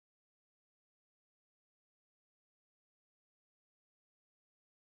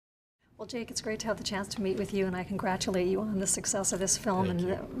Well, Jake, it's great to have the chance to meet with you, and I congratulate you on the success of this film. Thank and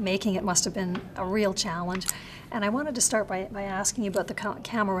you. Making it must have been a real challenge. And I wanted to start by asking you about the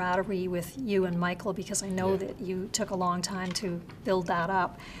camaraderie with you and Michael, because I know that you took a long time to build that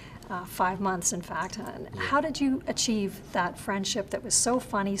up, 5 months in fact. And how did you achieve that friendship that was so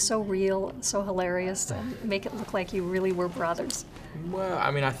funny, so real, so hilarious, and make it look like you really were brothers? Well, I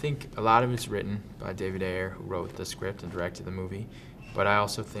mean, I think a lot of it's written by David Ayer, who wrote the script and directed the movie. But I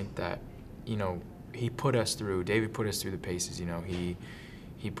also think that, you know, David put us through the paces. You know,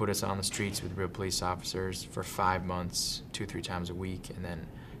 he put us on the streets with real police officers for 5 months, 2-3 times a week, and then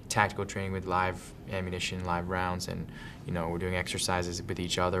tactical training with live ammunition, live rounds, and, you know, we're doing exercises with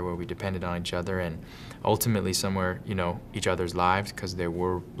each other where we depended on each other, and ultimately somewhere, you know, each other's lives, because there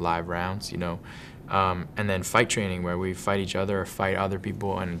were live rounds, you know. And then fight training, where we fight each other or fight other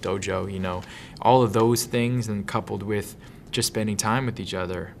people in a dojo, you know. All of those things, and coupled with just spending time with each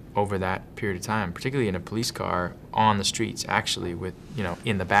other over that period of time, particularly in a police car on the streets, actually, with, you know,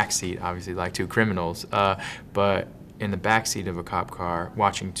 in the back seat, obviously, like two criminals, but in the back seat of a cop car,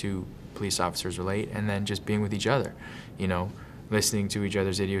 watching two police officers relate, and then just being with each other, you know, listening to each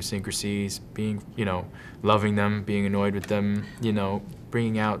other's idiosyncrasies, being, you know, loving them, being annoyed with them, you know,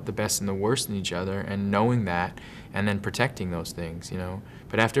 bringing out the best and the worst in each other, and knowing that, and then protecting those things, you know.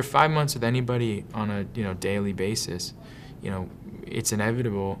 But after 5 months with anybody on a, you know, daily basis, you know, it's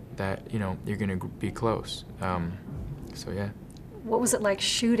inevitable that, you know, you're going to be close. So yeah. What was it like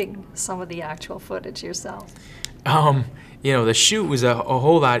shooting some of the actual footage yourself? You know, the shoot was a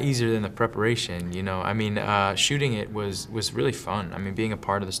whole lot easier than the preparation, you know. I mean, shooting it was really fun. I mean, being a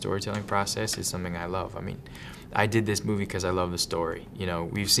part of the storytelling process is something I love. I mean, I did this movie because I love the story. You know,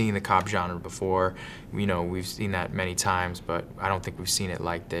 we've seen the cop genre before. You know, we've seen that many times, but I don't think we've seen it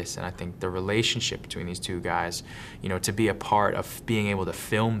like this. And I think the relationship between these two guys, you know, to be a part of being able to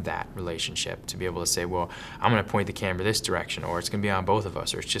film that relationship, to be able to say, well, I'm going to point the camera this direction, or it's going to be on both of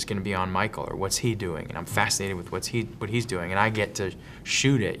us, or it's just going to be on Michael, or what's he doing? And I'm fascinated with what he's doing, and I get to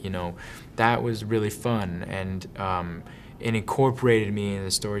shoot it, you know. That was really fun, and it incorporated me in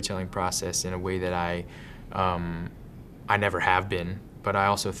the storytelling process in a way that I never have been, but I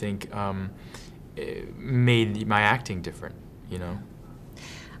also think it made my acting different, you know.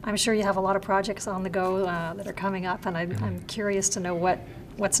 I'm sure you have a lot of projects on the go that are coming up, and I'm curious to know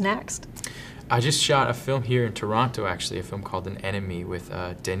what's next. I just shot a film here in Toronto, actually, a film called An Enemy with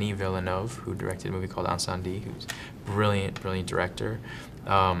Denis Villeneuve, who directed a movie called Incendie, who's a brilliant director,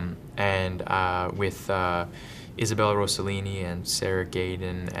 and with Isabella Rossellini and Sarah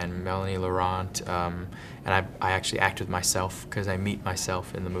Gadon and Melanie Laurent, and I actually act with myself because I meet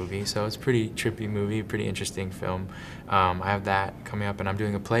myself in the movie, so it's a pretty trippy movie, pretty interesting film. I have that coming up, and I'm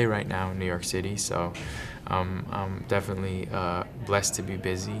doing a play right now in New York City, so I'm definitely blessed to be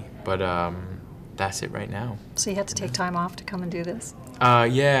busy, but that's it right now. So you had to take time off to come and do this?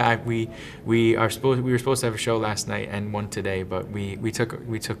 Yeah, we were supposed to have a show last night and one today, but we took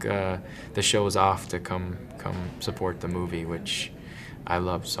the shows off to come support the movie, which I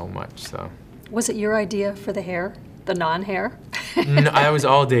love so much. So. Was it your idea for the hair, the non-hair? No, that was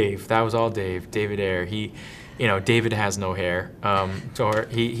all Dave. That was all Dave. David Ayer. You know, David has no hair, so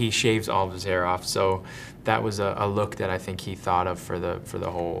he shaves all of his hair off. So that was a look that I think he thought of for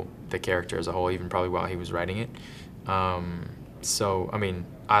the character as a whole, even probably while he was writing it. So I mean,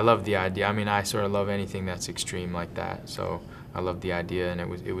 I love the idea. I mean, I sort of love anything that's extreme like that. So I love the idea, and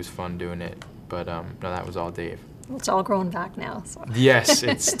it was fun doing it. But no, that was all Dave. Well, it's all grown back now. So. Yes,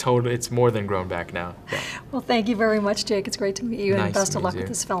 it's more than grown back now. Yeah. Well, thank you very much, Jake. It's great to meet you, and Nice best to of luck meet with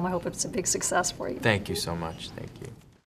you. this film. I hope it's a big success for you. Thank you so much. Thank you.